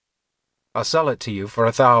I'll sell it to you for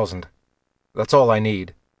 1,000. That's all I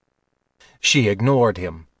need." She ignored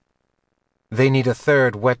him. They need a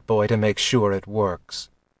third wet boy to make sure it works.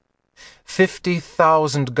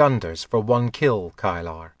 50,000 gunders for one kill,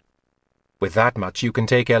 Kylar. With that much you can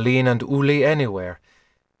take Eileen and Uli anywhere.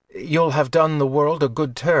 You'll have done the world a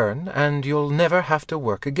good turn, and you'll never have to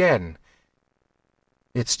work again.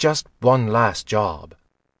 It's just one last job.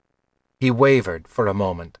 He wavered for a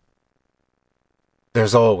moment.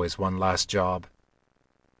 There's always one last job.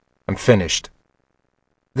 I'm finished.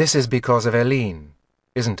 This is because of Eileen,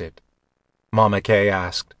 isn't it? Mama Kay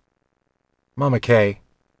asked. Mama Kay,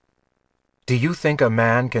 do you think a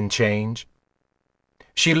man can change?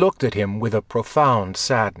 She looked at him with a profound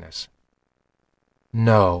sadness.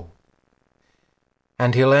 No.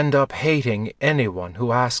 And he'll end up hating anyone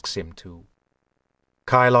who asks him to.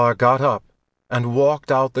 Kylar got up and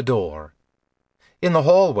walked out the door. In the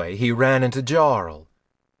hallway he ran into Jarl.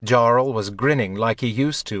 Jarl was grinning like he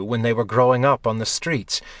used to when they were growing up on the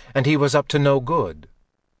streets, and he was up to no good.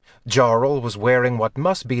 Jarl was wearing what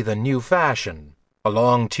must be the new fashion, a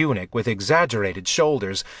long tunic with exaggerated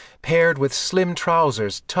shoulders, paired with slim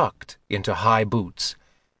trousers tucked into high boots.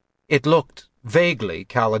 It looked vaguely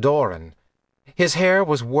Caladoran. His hair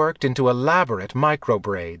was worked into elaborate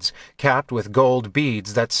micro-braids, capped with gold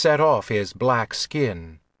beads that set off his black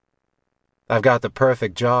skin. "I've got the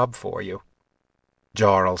perfect job for you,"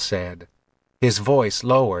 Jarl said, his voice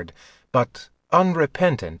lowered, but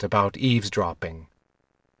unrepentant about eavesdropping.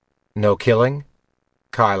 "No killing?"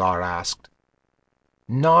 Kylar asked.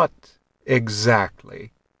 "Not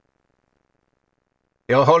exactly."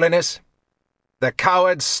 "Your Holiness, the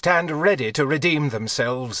cowards stand ready to redeem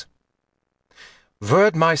themselves,"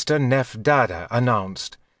 Verdmeister Nefdada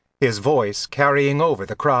announced, his voice carrying over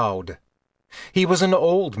the crowd. He was an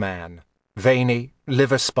old man, veiny,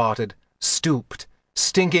 liver-spotted, stooped,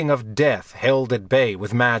 stinking of death held at bay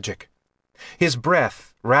with magic. His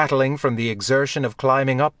breath rattling from the exertion of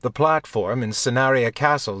climbing up the platform in Cennaria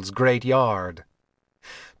Castle's great yard.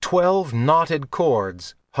 12 knotted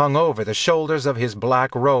cords hung over the shoulders of his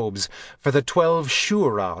black robes for the 12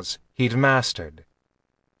 shuras he'd mastered.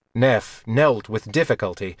 Nef knelt with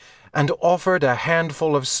difficulty and offered a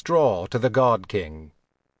handful of straw to the God King.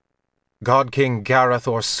 God King Gareth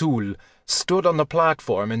Orsul stood on the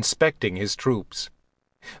platform inspecting his troops.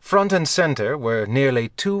 Front and center were nearly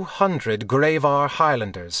 200 Gravar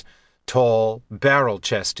Highlanders, tall,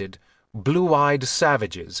 barrel-chested, blue-eyed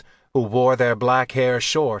savages who wore their black hair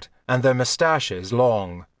short and their moustaches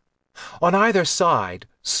long. On either side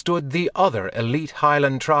stood the other elite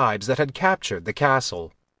Highland tribes that had captured the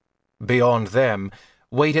castle. Beyond them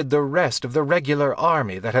waited the rest of the regular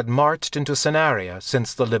army that had marched into Cennaria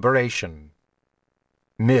since the liberation.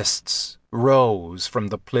 Mists rose from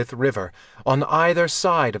the Plith River on either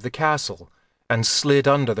side of the castle and slid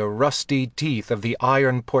under the rusty teeth of the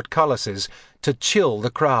iron portcullises to chill the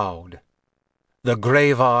crowd. The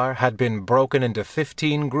Gravar had been broken into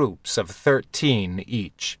 15 groups of 13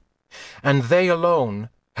 each, and they alone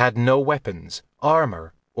had no weapons,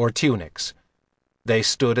 armor, or tunics. They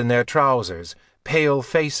stood in their trousers, pale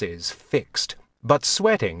faces fixed, but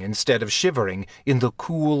sweating instead of shivering in the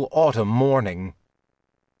cool autumn morning.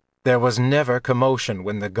 There was never commotion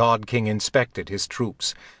when the God King inspected his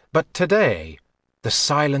troops, but today the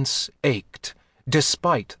silence ached,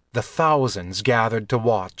 despite the thousands gathered to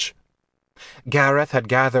watch. Gareth had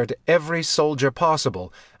gathered every soldier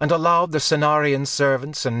possible and allowed the Cenarian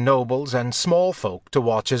servants and nobles and small folk to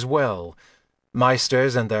watch as well.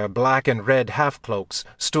 Meisters in their black and red half-cloaks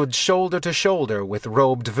stood shoulder to shoulder with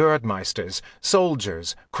robed Verdmeisters,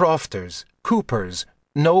 soldiers, crofters, coopers,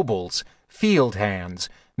 nobles, field hands,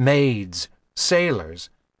 maids, sailors,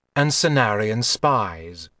 and Cenarian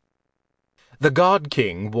spies. The God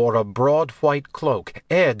King wore a broad white cloak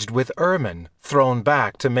edged with ermine thrown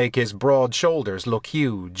back to make his broad shoulders look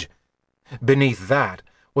huge. Beneath that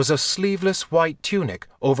was a sleeveless white tunic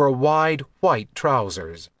over wide white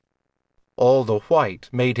trousers. All the white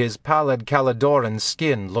made his pallid Caladoran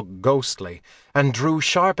skin look ghostly, and drew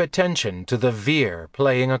sharp attention to the veer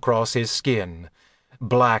playing across his skin.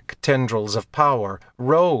 Black tendrils of power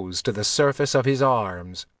rose to the surface of his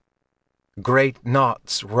arms. Great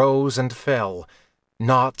knots rose and fell,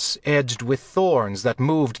 knots edged with thorns that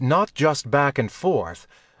moved not just back and forth,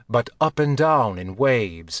 but up and down in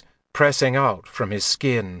waves, pressing out from his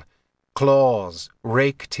skin. Claws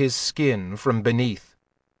raked his skin from beneath.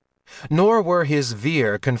 Nor were his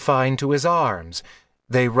veer confined to his arms.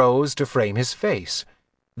 They rose to frame his face.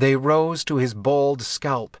 They rose to his bald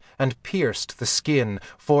scalp and pierced the skin,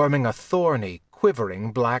 forming a thorny,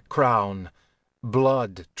 quivering black crown.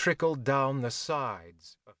 Blood trickled down the sides.